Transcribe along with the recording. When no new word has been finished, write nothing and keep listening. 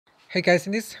Hey guys,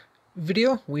 in this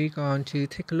video we're going to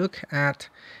take a look at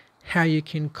how you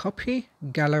can copy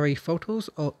gallery photos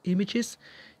or images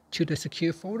to the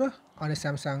secure folder on the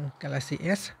Samsung Galaxy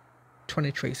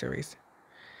S23 series.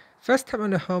 First, tap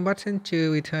on the home button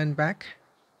to return back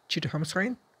to the home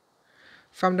screen.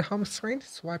 From the home screen,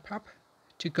 swipe up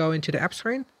to go into the app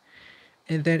screen,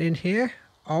 and then in here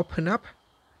open up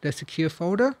the secure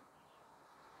folder.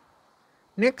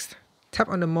 Next, tap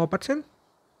on the more button.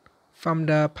 From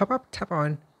the pop-up, tap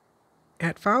on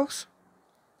Add Files,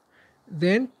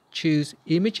 then choose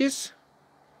Images,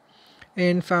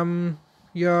 and from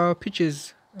your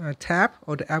Pictures tab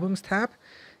or the Albums tab,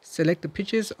 select the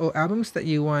pictures or albums that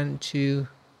you want to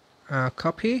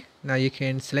copy. Now you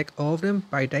can select all of them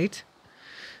by date,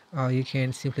 or you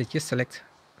can simply just select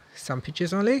some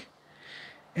pictures only,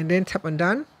 and then tap on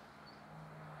Done.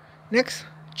 Next,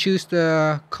 choose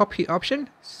the Copy option.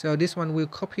 So this one will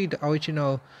copy the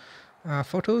original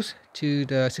photos to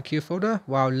the secure folder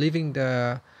while leaving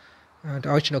the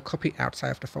original copy outside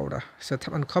of the folder. So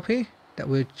tap on Copy. That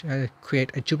will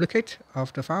create a duplicate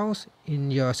of the files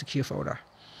in your secure folder.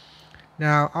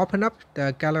 Now open up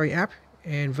the Gallery app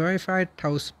and verify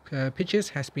those pictures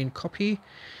has been copied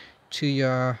to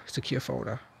your secure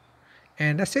folder.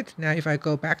 And that's it. Now if I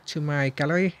go back to my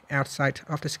gallery outside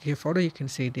of the secure folder, you can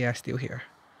see they are still here.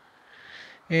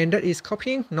 And that is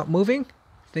copying, not moving.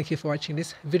 Thank you for watching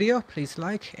this video. Please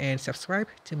like and subscribe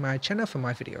to my channel for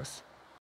more videos.